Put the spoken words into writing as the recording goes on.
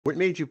What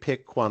made you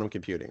pick quantum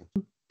computing?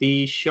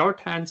 The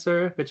short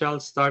answer, which I'll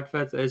start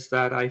with, is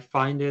that I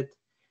find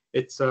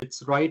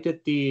it's right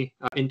at the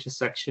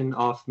intersection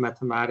of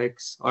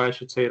mathematics, or I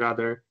should say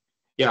rather,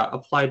 yeah,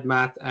 applied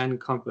math and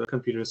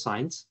computer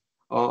science,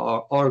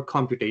 or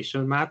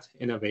computational math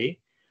in a way.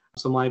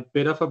 So my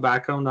bit of a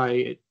background,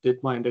 I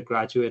did my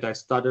undergraduate. I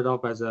started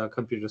off as a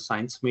computer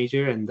science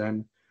major, and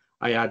then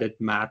I added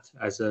math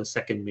as a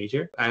second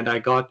major. And I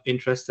got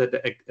interested,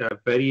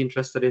 very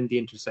interested in the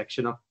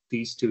intersection of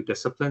these two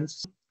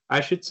disciplines.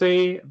 I should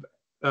say,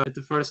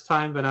 the first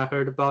time when I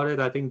heard about it,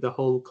 I think the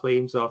whole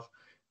claims of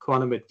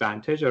quantum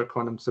advantage or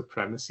quantum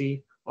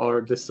supremacy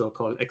or the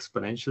so-called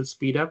exponential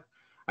speedup,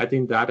 I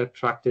think that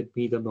attracted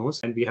me the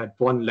most. And we had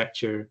one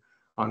lecture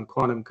on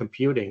quantum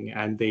computing,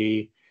 and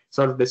they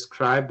sort of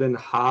described in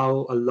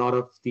how a lot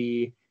of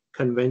the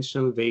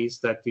conventional ways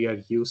that we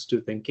are used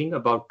to thinking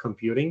about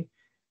computing,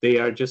 they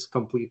are just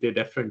completely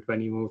different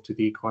when you move to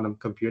the quantum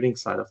computing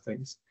side of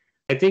things.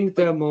 I think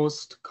the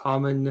most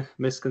common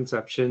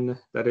misconception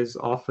that is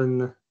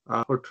often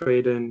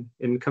portrayed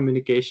in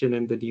communication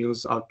in the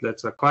news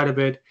outlets quite a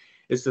bit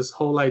is this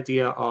whole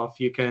idea of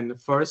you can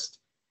first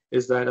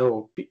is that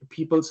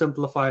people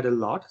simplify it a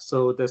lot.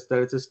 So there's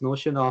this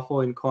notion of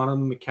in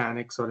quantum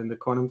mechanics or in the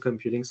quantum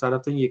computing side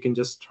of thing, you can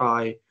just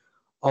try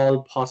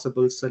all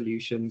possible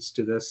solutions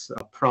to this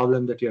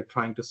problem that you're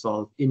trying to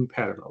solve in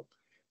parallel.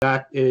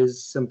 That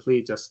is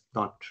simply just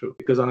not true,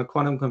 because on a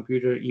quantum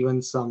computer,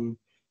 even some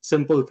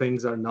simple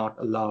things are not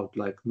allowed,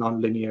 like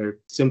nonlinear,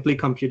 simply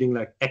computing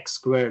like x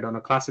squared on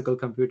a classical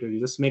computer. You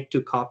just make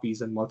two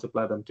copies and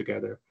multiply them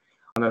together.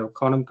 On a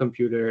quantum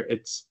computer,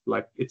 it's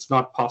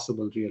not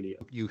possible really.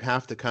 You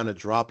have to kind of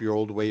drop your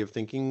old way of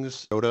thinking,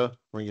 Yoda,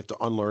 where you have to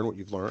unlearn what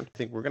you've learned. I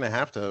think we're going to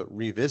have to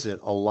revisit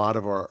a lot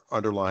of our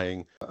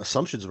underlying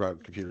assumptions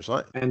about computer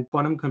science. And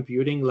quantum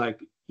computing,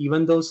 like,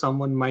 even though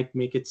someone might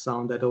make it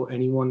sound that,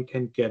 anyone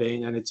can get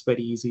in and it's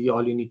very easy,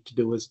 all you need to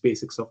do is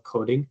basics of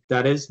coding,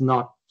 that is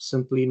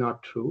simply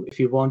not true. If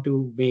you want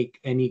to make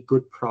any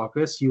good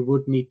progress, you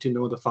would need to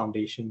know the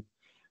foundation,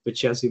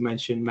 which, as you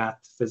mentioned,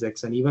 math,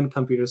 physics, and even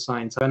computer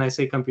science. When I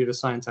say computer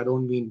science, I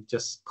don't mean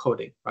just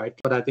coding, right?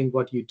 But I think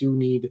what you do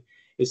need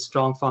is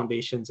strong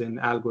foundations in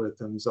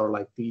algorithms or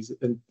like these,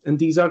 and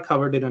these are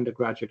covered in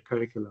undergraduate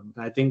curriculum.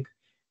 I think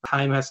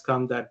time has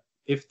come that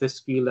if this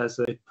field as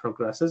it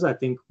progresses, I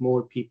think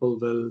more people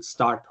will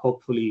start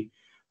hopefully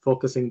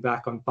focusing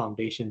back on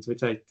foundations,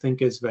 which I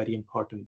think is very important.